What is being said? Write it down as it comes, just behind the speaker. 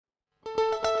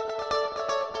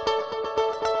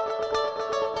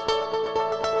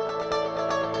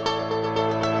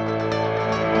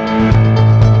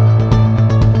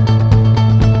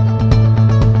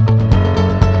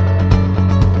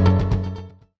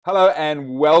Hello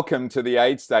and welcome to the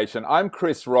Aid Station. I'm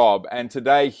Chris Robb, and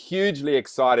today hugely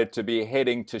excited to be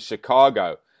heading to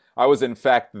Chicago. I was in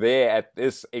fact there at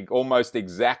this almost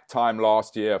exact time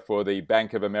last year for the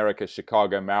Bank of America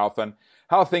Chicago Marathon.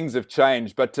 How things have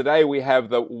changed, but today we have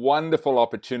the wonderful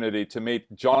opportunity to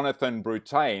meet Jonathan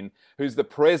Broutin, who's the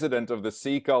president of the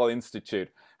Seagull Institute.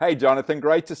 Hey Jonathan,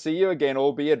 great to see you again,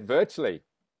 albeit virtually.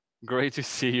 Great to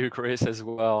see you, Chris, as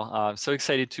well. So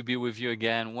excited to be with you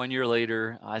again. 1 year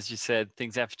later, as you said,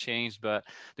 things have changed, but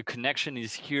the connection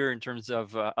is here in terms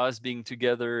of us being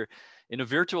together in a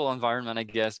virtual environment, I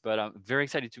guess. But I'm very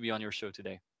excited to be on your show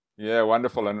today. Yeah,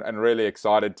 wonderful, and really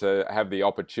excited to have the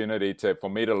opportunity for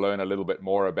me to learn a little bit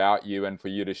more about you and for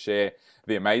you to share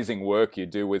the amazing work you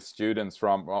do with students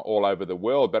from all over the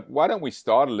world. But why don't we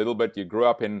start a little bit? You grew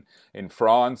up in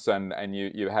France, and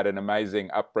you had an amazing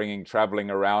upbringing,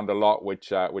 traveling around a lot,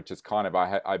 which is kind of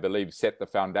I believe set the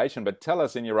foundation. But tell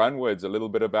us in your own words a little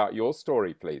bit about your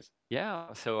story, please.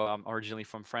 Yeah, so I'm originally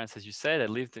from France, as you said. I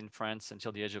lived in France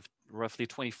until the age of roughly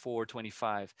 24,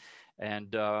 25.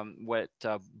 And what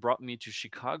brought me to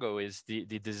Chicago is the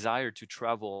desire to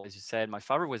travel. As you said, my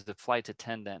father was the flight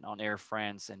attendant on Air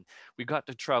France, and we got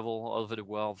to travel all over the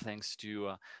world thanks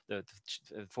to the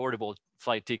affordable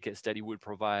flight tickets that he would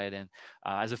provide. And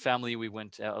as a family, we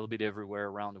went a little bit everywhere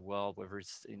around the world, whether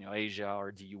it's Asia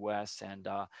or the US. And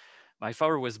my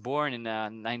father was born in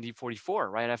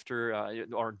 1944, right after,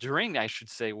 or during, I should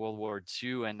say, World War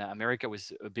II, and America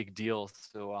was a big deal.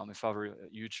 So my father, a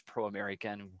huge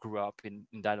pro-American, grew up in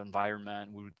that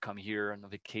environment. We would come here on a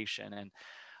vacation, and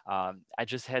I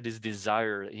just had this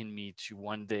desire in me to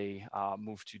one day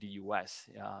move to the U.S.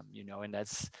 And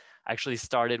that's actually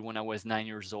started when I was 9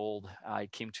 years old. I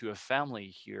came to a family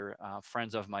here,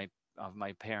 friends of my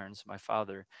parents, my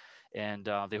father, and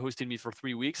they hosted me for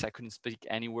 3 weeks. I couldn't speak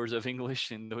any words of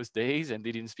English in those days, and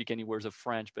they didn't speak any words of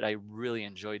French, but I really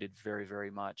enjoyed it very, very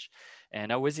much.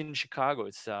 And I was in Chicago.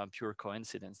 It's pure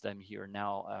coincidence that I'm here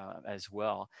now as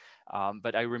well.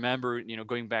 But I remember,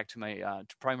 going back to my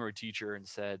to primary teacher and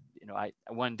said, I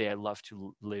one day I'd love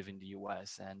to live in the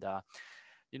U.S. And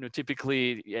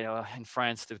typically, in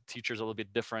France, the teacher's a little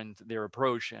bit different, their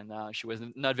approach, and she was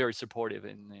not very supportive.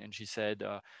 And she said,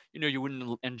 you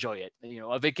wouldn't enjoy it.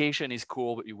 A vacation is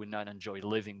cool, but you would not enjoy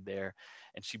living there.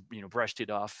 And she, brushed it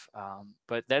off.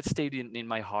 But that stayed in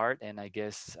my heart. And I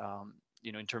guess,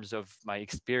 in terms of my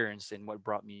experience and what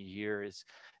brought me here is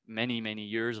many, many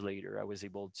years later, I was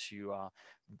able to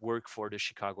work for the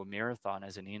Chicago Marathon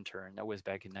as an intern. That was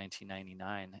back in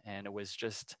 1999. And it was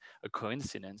just a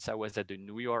coincidence. I was at the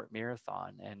New York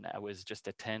Marathon, and I was just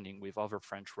attending with other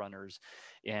French runners.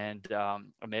 And I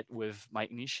met with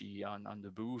Mike Nishi on the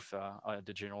booth,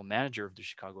 the general manager of the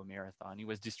Chicago Marathon. He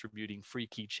was distributing free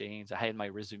keychains. I had my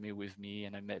resume with me,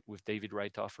 and I met with David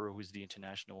Reithofer, who's the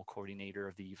international coordinator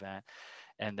of the event.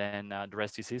 And then the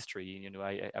rest is history.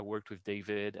 I worked with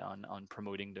David on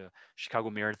promoting the Chicago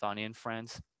Marathon in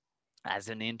France as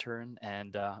an intern.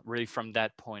 And really from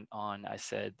that point on, I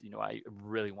said, I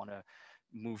really want to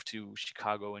move to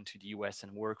Chicago and to the US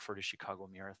and work for the Chicago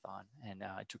Marathon. And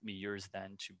it took me years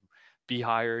then to be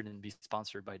hired and be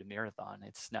sponsored by the marathon.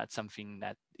 It's not something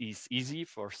that is easy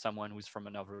for someone who's from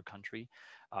another country.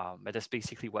 But that's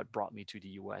basically what brought me to the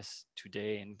US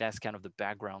today. And that's kind of the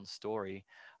background story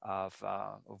of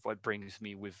what brings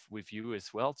me with you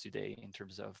as well today in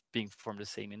terms of being from the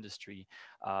same industry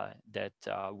that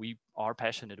we are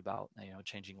passionate about,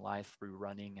 changing life through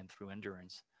running and through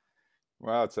endurance.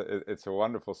 Well, it's a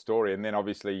wonderful story, and then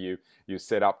obviously you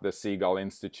set up the Seagull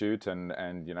Institute, and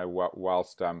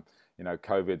whilst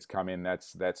COVID's come in,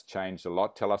 that's changed a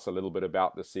lot. Tell us a little bit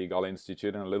about the Seagull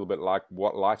Institute and a little bit like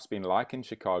what life's been like in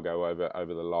Chicago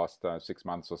over the last 6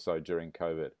 months or so during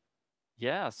COVID.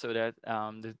 Yeah, so that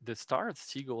the start of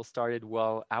Seagull started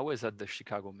while I was at the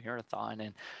Chicago Marathon,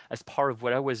 and as part of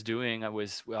what I was doing, I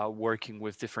was working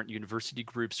with different university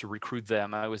groups to recruit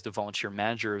them. I was the volunteer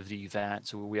manager of the event,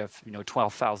 so we have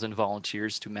 12,000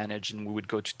 volunteers to manage, and we would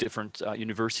go to different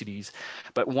universities.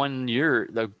 But one year,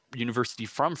 the university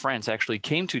from France actually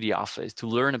came to the office to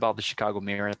learn about the Chicago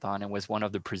Marathon and was one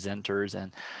of the presenters.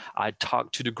 And I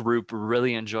talked to the group,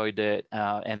 really enjoyed it,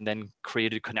 and then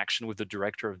created a connection with the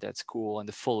director of that school. And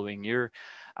the following year,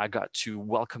 I got to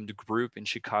welcome the group in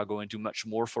Chicago and do much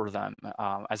more for them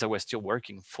as I was still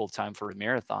working full time for a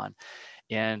marathon.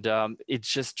 And it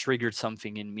just triggered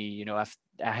something in me.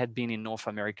 I had been in North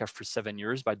America for 7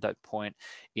 years by that point,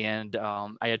 and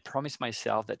I had promised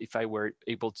myself that if I were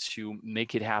able to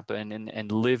make it happen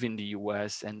and live in the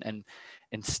US and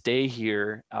stay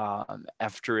here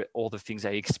after all the things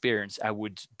I experienced, I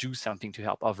would do something to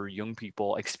help other young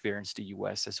people experience the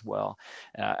US as well.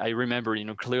 I remember,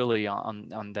 clearly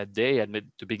on that day at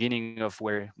the beginning of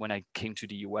when I came to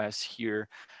the US here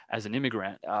as an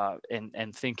immigrant,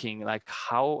 and thinking like,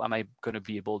 how am I going to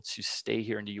be able to stay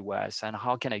here in the US, and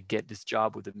how can I get this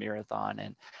job with the marathon?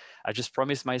 And I just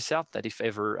promised myself that if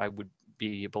ever I would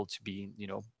be able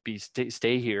to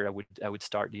stay here, I would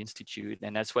start the institute.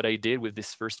 And that's what I did with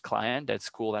this first client, that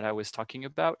school that I was talking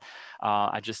about.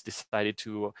 I just decided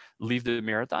to leave the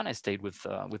marathon. I stayed with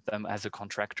them as a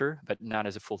contractor, but not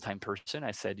as a full-time person.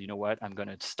 I said, you know what, I'm going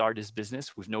to start this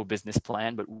business with no business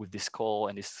plan, but with this call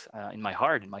and this in my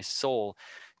heart, in my soul,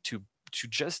 to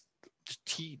just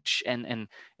teach and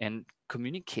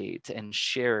communicate and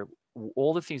share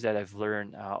all the things that I've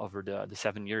learned over the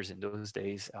 7 years in those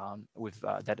days, with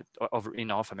that over in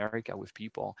North America with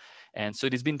people. And so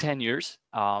it has been 10 years.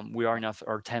 We are in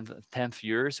our 10th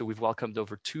year. So we've welcomed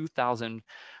over 2,000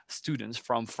 students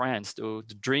from France. So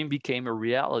the dream became a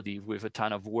reality with a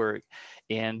ton of work.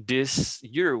 And this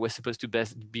year was supposed to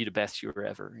be the best year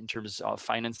ever in terms of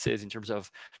finances, in terms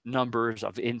of numbers,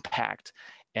 of impact.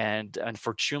 And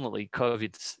unfortunately,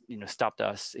 COVID, stopped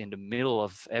us in the middle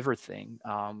of everything.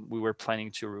 We were planning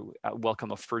to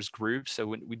welcome a first group. So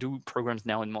we do programs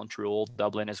now in Montreal,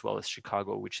 Dublin, as well as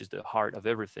Chicago, which is the heart of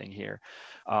everything here.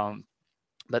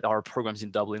 But our programs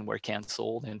in Dublin were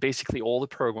canceled, and basically all the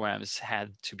programs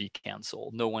had to be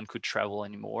canceled. No one could travel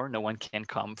anymore. No one can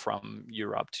come from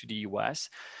Europe to the US.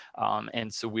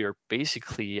 And so we are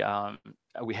basically,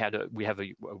 we have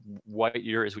a white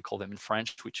year, as we call them in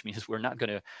French, which means we're not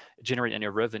going to generate any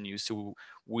revenue. So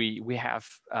we have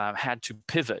had to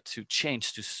pivot, to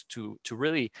change, to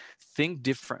really think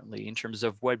differently in terms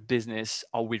of what business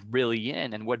are we really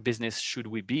in and what business should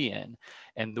we be in.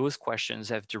 And those questions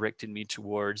have directed me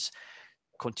towards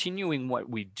continuing what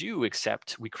we do,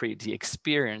 except we create the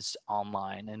experience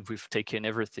online, and we've taken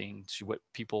everything to what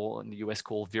people in the US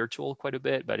call virtual quite a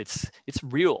bit, but it's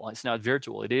real. It's not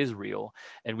virtual, it is real.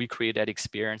 And we create that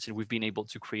experience, and we've been able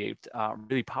to create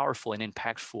really powerful and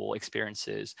impactful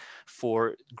experiences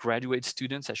for graduate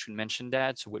students. I should mention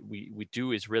that. So what we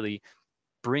do is really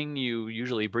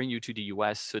usually bring you to the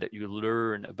US so that you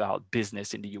learn about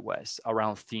business in the US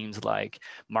around themes like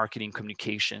marketing,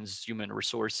 communications, human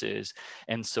resources,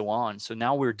 and so on. So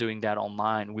now we're doing that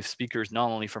online with speakers not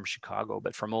only from Chicago,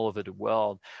 but from all over the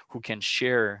world, who can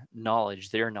share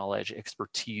their knowledge,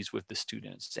 expertise with the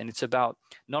students. And it's about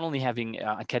not only having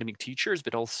academic teachers,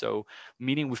 but also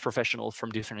meeting with professionals from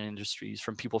different industries,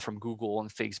 from people from Google and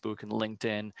Facebook and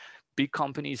LinkedIn, big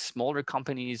companies, smaller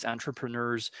companies,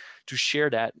 entrepreneurs, to share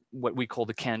that what we call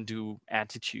the can-do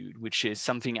attitude, which is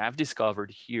something I've discovered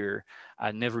here.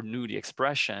 I never knew the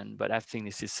expression, but I think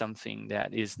this is something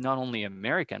that is not only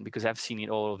American, because I've seen it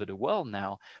all over the world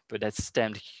now, but that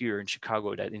stemmed here in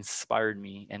Chicago, that inspired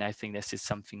me. And I think this is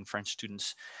something French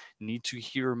students need to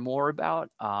hear more about.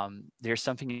 There's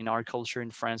something in our culture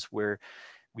in France where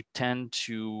we tend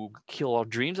to kill our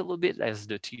dreams a little bit, as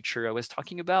the teacher I was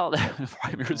talking about,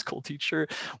 primary school teacher,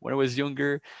 when I was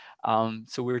younger.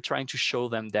 So we were trying to show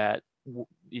them that,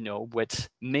 what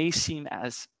may seem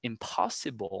as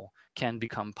impossible can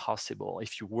become possible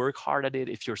if you work hard at it,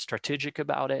 if you're strategic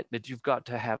about it, but you've got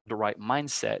to have the right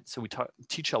mindset. So we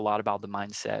teach a lot about the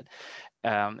mindset,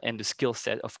 and the skill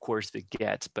set, of course, they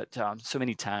get. But so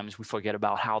many times we forget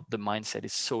about how the mindset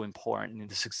is so important in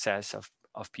the success of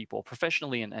people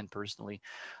professionally and personally.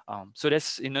 So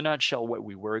that's in a nutshell what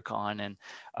we work on. And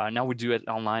now we do it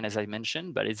online, as I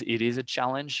mentioned, but it is a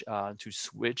challenge to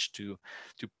switch to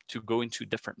go into a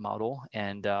different model.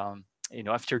 And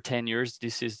after 10 years,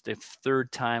 this is the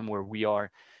third time where we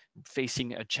are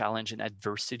facing a challenge and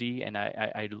adversity. And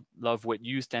I love what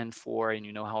you stand for, and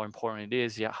you know how important it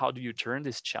is. Yeah, how do you turn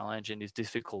this challenge and this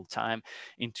difficult time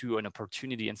into an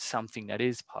opportunity and something that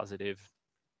is positive?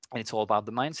 And it's all about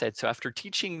the mindset. So after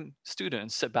teaching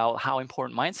students about how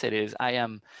important mindset is, I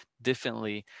am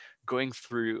definitely going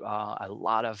through a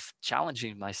lot of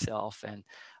challenging myself, and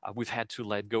we've had to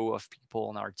let go of people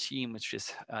on our team, which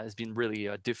has been really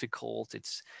difficult.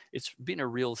 It's been a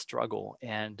real struggle,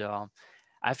 and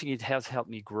I think it has helped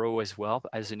me grow as well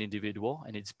as an individual,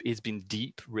 and it's been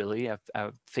deep. Really,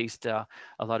 I've faced a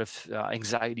lot of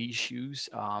anxiety issues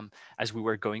as we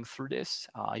were going through this.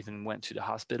 I even went to the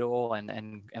hospital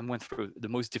and went through the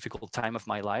most difficult time of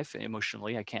my life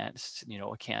emotionally. I can't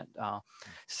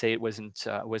say it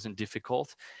wasn't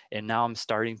difficult. And now I'm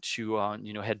starting to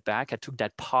head back. I took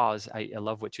that pause. I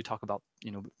love what you talk about,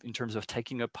 in terms of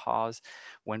taking a pause,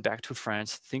 went back to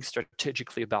France, think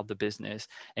strategically about the business,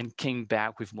 and came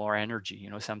back with more energy.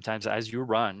 Sometimes as you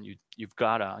run, you've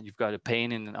got a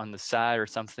pain on the side or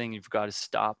something. You've got to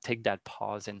stop, take that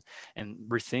pause, and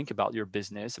rethink about your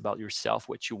business, about yourself,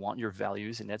 what you want, your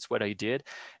values. And that's what I did.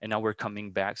 And now we're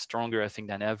coming back stronger, I think,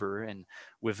 than ever, and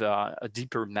with a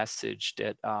deeper message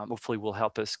that hopefully will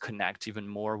help us connect even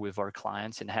more with our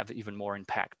clients and have even more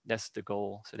impact. That's the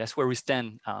goal. So that's where we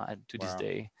stand to this Wow.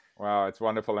 day. Wow, it's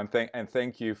wonderful, and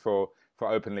thank you for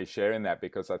openly sharing that,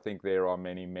 because I think there are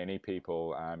many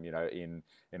people,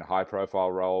 in high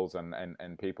profile roles,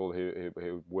 and people who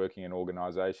are working in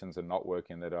organizations and not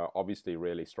working, that are obviously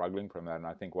really struggling from that. And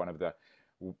I think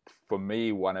for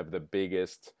me, one of the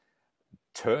biggest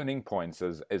turning points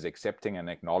is accepting and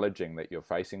acknowledging that you're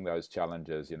facing those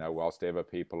challenges. Whilst ever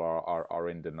people are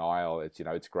in denial,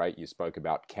 it's great you spoke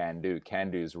about can do.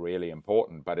 Can do is really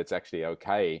important, but it's actually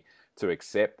okay to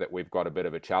accept that we've got a bit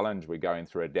of a challenge, we're going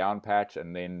through a down patch,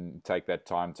 and then take that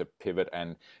time to pivot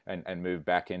and move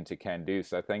back into can do.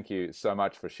 So thank you so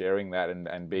much for sharing that,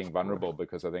 and being Of course. vulnerable,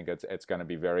 because I think it's going to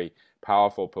be very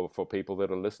powerful for people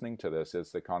that are listening to this.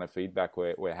 It's the kind of feedback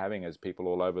we're having, as people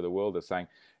all over the world are saying,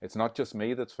 it's not just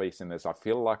me that's facing this. I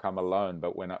feel like I'm alone,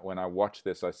 but when I watch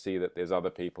this, I see that there's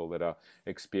other people that are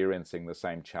experiencing the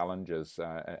same challenges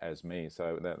as me.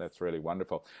 So that's really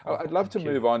wonderful. Oh, I'd love to thank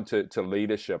you. move on to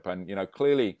leadership, and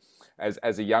clearly,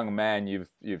 as a young man,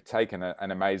 you've taken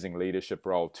an amazing leadership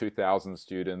role. 2,000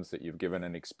 students that you've given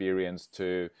an experience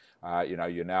to.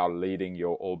 You're now leading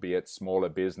your, albeit smaller,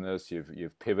 business.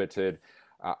 You've pivoted.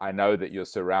 I know that you're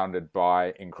surrounded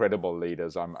by incredible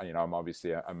leaders. I'm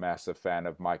obviously a massive fan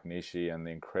of Mike Nishi and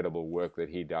the incredible work that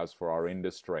he does for our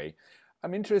industry.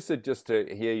 I'm interested just to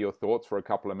hear your thoughts for a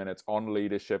couple of minutes on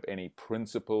leadership, any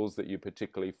principles that you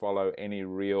particularly follow, any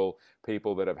real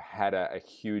people that have had a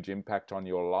huge impact on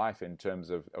your life in terms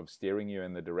of steering you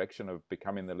in the direction of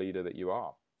becoming the leader that you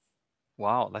are.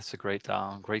 Wow, that's a great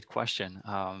question.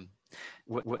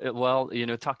 Well,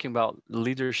 talking about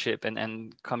leadership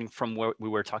and coming from what we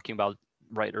were talking about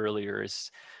right earlier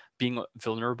is being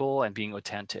vulnerable and being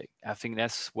authentic. I think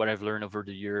that's what I've learned over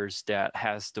the years that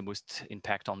has the most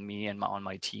impact on me and on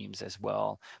my teams as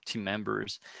well, team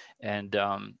members. And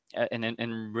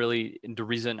really the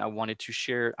reason I wanted to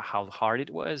share how hard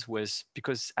it was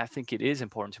because I think it is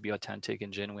important to be authentic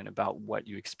and genuine about what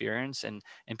you experience, and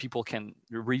people can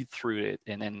read through it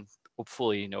and then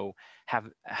hopefully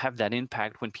have that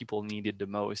impact when people need it the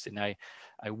most. And I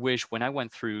wish, when I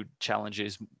went through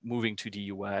challenges moving to the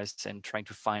US and trying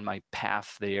to find my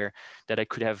path there, that I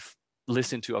could have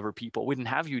listened to other people. We didn't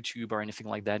have YouTube or anything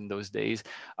like that in those days,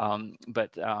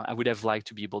 but I would have liked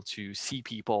to be able to see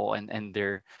people and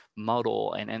their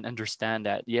model, and understand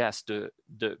that yes,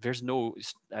 there's no,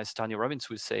 as Tanya Robbins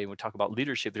would say, when we talk about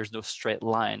leadership, there's no straight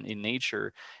line in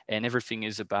nature, and everything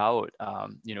is about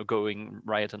going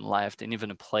right and left, and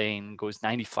even a plane goes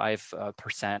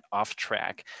 95% off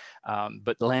track,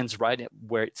 but lands right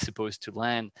where it's supposed to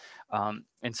land.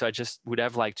 And so I just would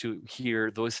have liked to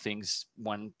hear those things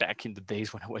back in the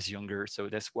days when I was younger. So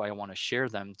that's why I want to share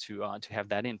them to have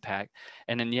that impact.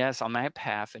 And then yes, on my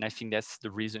path, and I think that's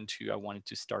the reason too I wanted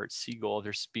to start Seagull.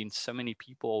 There's been so many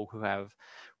people who have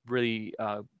really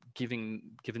given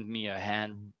me a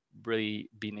hand, really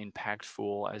been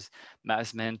impactful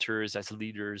as mentors, as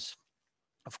leaders.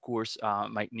 Of course,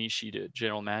 Mike Nishi, the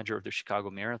general manager of the Chicago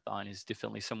Marathon, is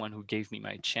definitely someone who gave me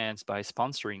my chance by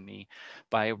sponsoring me,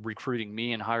 by recruiting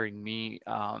me and hiring me,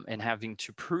 and having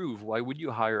to prove, why would you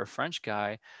hire a French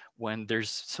guy when there's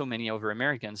so many other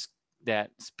Americans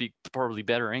that speak probably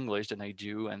better English than I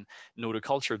do and know the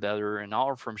culture better and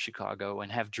are from Chicago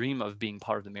and have dreamed of being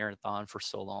part of the marathon for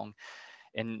so long.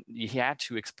 And he had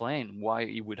to explain why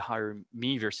he would hire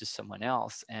me versus someone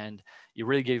else. And it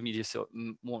really gave me this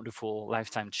wonderful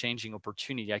lifetime changing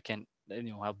opportunity.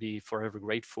 I'll be forever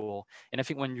grateful. And I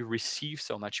think when you receive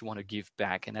so much, you want to give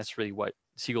back, and that's really what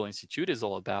Seagull Institute is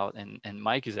all about. And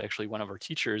Mike is actually one of our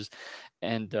teachers,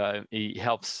 and he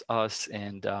helps us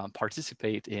and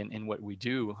participate in what we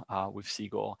do with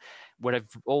Seagull. What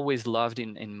I've always loved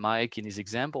in Mike, in his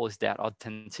example, is that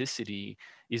authenticity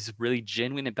is really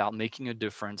genuine about making a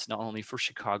difference, not only for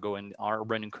Chicago and our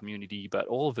running community, but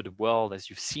all over the world, as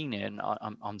you've seen it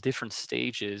on different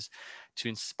stages, to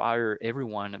inspire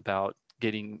everyone about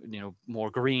getting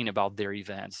more green about their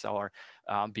events, or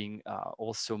being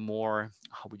also more,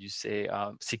 how would you say,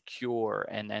 secure,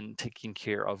 and then taking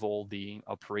care of all the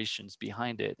operations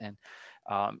behind it. And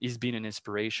he's been an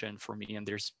inspiration for me. And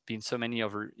there's been so many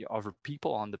other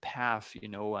people on the path,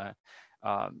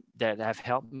 that have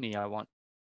helped me. I want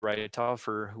Right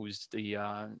Offer, who's the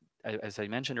as I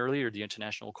mentioned earlier, the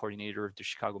international coordinator of the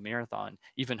Chicago Marathon,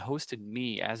 even hosted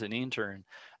me as an intern,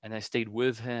 and I stayed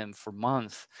with him for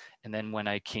months. And then when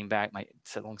I came back,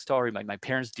 it's a long story. My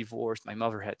parents divorced. My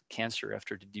mother had cancer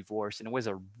after the divorce, and it was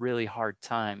a really hard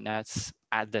time. That's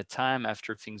at that time,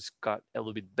 after things got a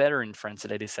little bit better in France,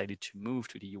 that I decided to move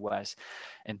to the US.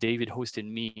 And David hosted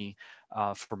me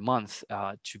for months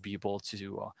to be able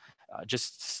to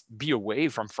just be away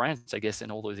from France, I guess,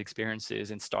 and all those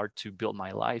experiences, and start to build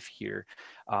my life here.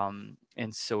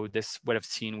 And so this, what I've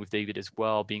seen with David as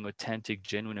well, being authentic,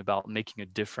 genuine about making a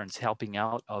difference, helping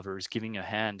out others, giving a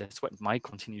hand. That's what Mike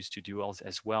continues to do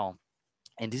as well.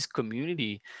 And this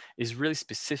community is really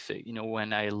specific.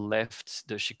 When I left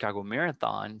the Chicago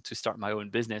Marathon to start my own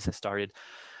business, I started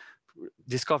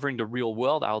discovering the real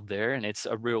world out there. And it's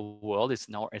a real world. It's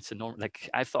a normal, like,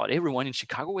 I thought everyone in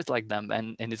Chicago was like them.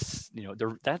 And it's,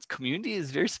 that community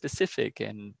is very specific,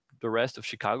 and the rest of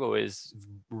Chicago is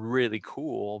really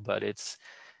cool, but it's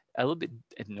a little bit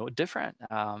different.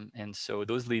 And so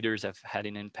those leaders have had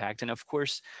an impact. And of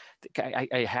course,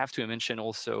 I have to mention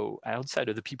also, outside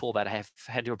of the people that I have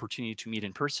had the opportunity to meet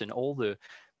in person, all the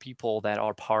people that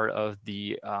are part of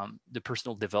the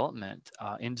personal development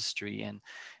industry.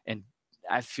 And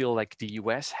I feel like the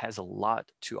US has a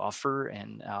lot to offer,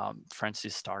 and France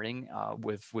is starting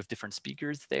with different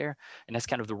speakers there. And that's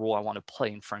kind of the role I want to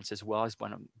play in France as well, as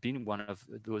being one of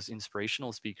those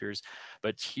inspirational speakers.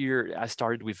 But here I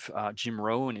started with Jim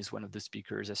Rohn is one of the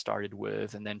speakers I started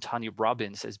with, and then Tanya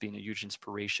Robbins has been a huge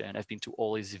inspiration. I've been to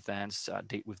all his events,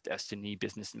 Date with Destiny,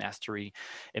 Business Mastery,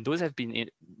 and those have been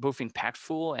both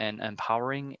impactful and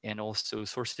empowering, and also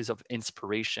sources of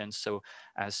inspiration. So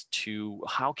as to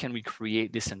how can we create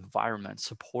this environment,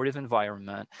 supportive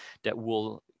environment, that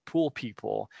will pull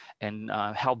people and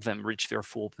help them reach their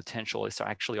full potential. It's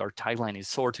actually, our tagline is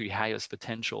soar to your highest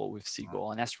potential with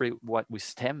Seagull. And that's really what we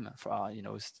stem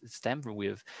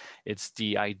with. It's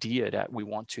the idea that we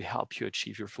want to help you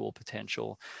achieve your full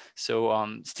potential. So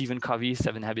Stephen Covey's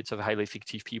 7 Habits of Highly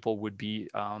Effective People would be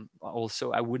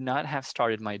also, I would not have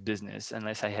started my business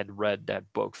unless I had read that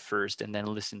book first, and then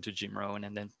listened to Jim Rohn,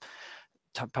 and then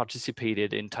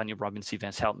participated in Tanya Robbins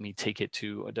events, helped me take it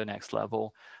to the next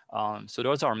level. So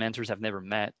those are mentors I've never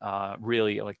met,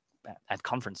 really, like at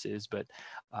conferences, but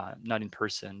not in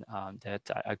person, that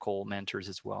I call mentors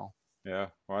as well. Yeah,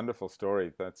 wonderful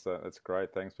story. That's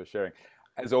great. Thanks for sharing.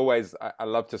 As always, I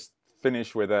love to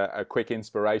finish with a quick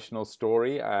inspirational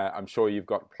story. I'm sure you've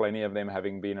got plenty of them,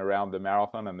 having been around the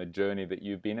marathon and the journey that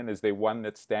you've been in. Is there one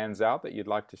that stands out that you'd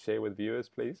like to share with viewers,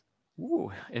 please?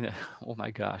 Ooh, oh my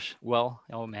gosh. Well,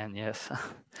 oh man, yes.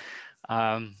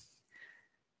 um,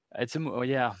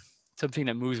 yeah, something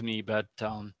that moves me, but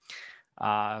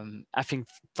I think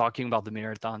talking about the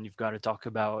marathon, you've got to talk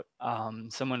about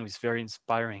someone who's very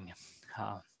inspiring.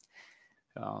 Uh,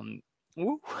 um,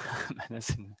 ooh,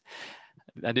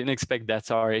 I didn't expect that.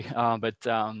 Sorry, but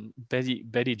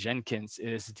Betty Jenkins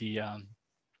is the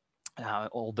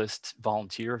oldest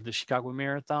volunteer of the Chicago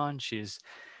Marathon. She's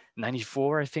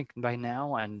 94, I think, by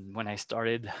now. And when I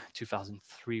started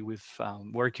 2003 with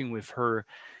working with her,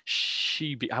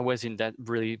 I was in that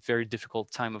really very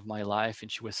difficult time of my life,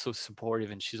 and she was so supportive,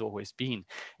 and she's always been.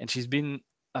 And she's been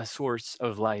a source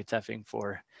of light, I think,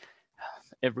 for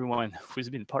everyone who's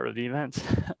been part of the event.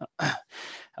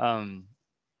 um,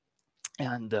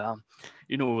 and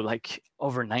like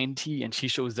over 90, and she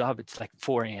shows up, it's like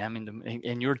 4 a.m.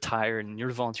 and you're tired, and you're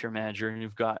a volunteer manager, and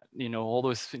you've got all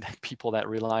those people that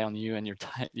rely on you, and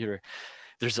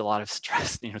there's a lot of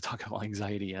stress, talking about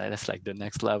anxiety. That's like the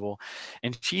next level.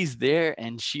 And she's there,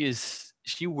 and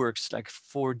she works like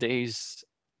 4 days,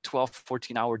 12,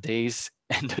 14-hour days,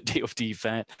 and the day of the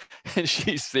event, and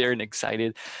she's there and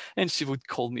excited, and she would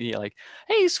call me like,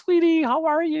 "Hey sweetie, how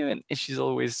are you?" And she's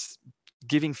always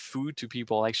giving food to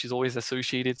people. Like she's always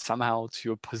associated somehow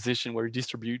to a position where you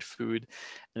distribute food.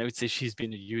 And I would say she's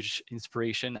been a huge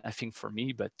inspiration, I think, for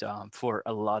me, but for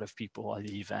a lot of people at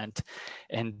the event.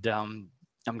 And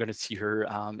I'm going to see her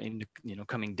in the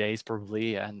coming days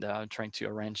probably, and trying to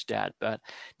arrange that. But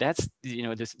that's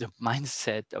the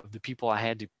mindset of the people I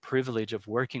had the privilege of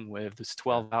working with, those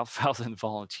 12,000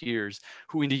 volunteers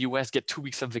who in the US get 2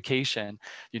 weeks of vacation,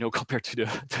 compared to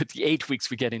the 8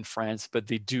 weeks we get in France. But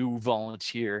they do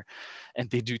volunteer, and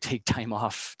they do take time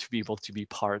off to be able to be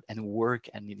part and work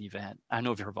at an event. I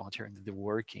know if you're volunteering, they're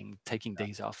working, taking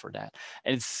days off for that.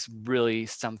 And it's really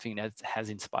something that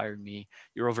has inspired me.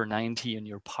 You're over 90 and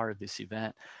you're part of this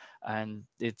event. And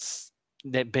it's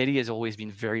that Betty has always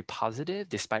been very positive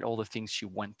despite all the things she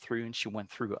went through, and she went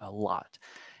through a lot.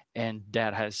 And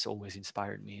that has always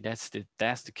inspired me. That's the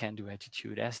can-do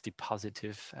attitude. That's the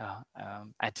positive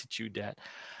attitude that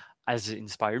has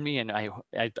inspired me. And I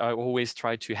always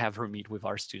try to have her meet with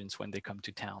our students when they come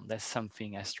to town. That's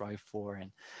something I strive for.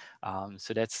 And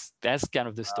so that's kind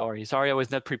of the story. Sorry, I was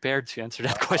not prepared to answer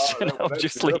that question, Well, that's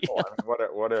obviously. beautiful. I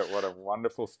mean, what a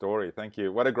wonderful story. Thank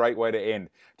you. What a great way to end.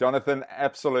 Jonathan,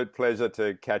 absolute pleasure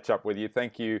to catch up with you.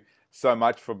 Thank you so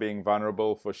much for being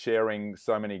vulnerable, for sharing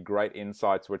so many great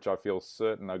insights, which I feel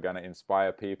certain are going to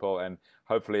inspire people. And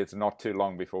hopefully it's not too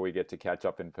long before we get to catch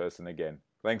up in person again.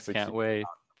 Thanks. Can't wait.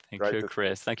 Thank you,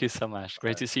 Chris. Thank you so much.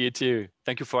 Great to see you too.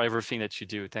 Thank you for everything that you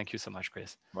do. Thank you so much,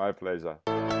 Chris. My pleasure.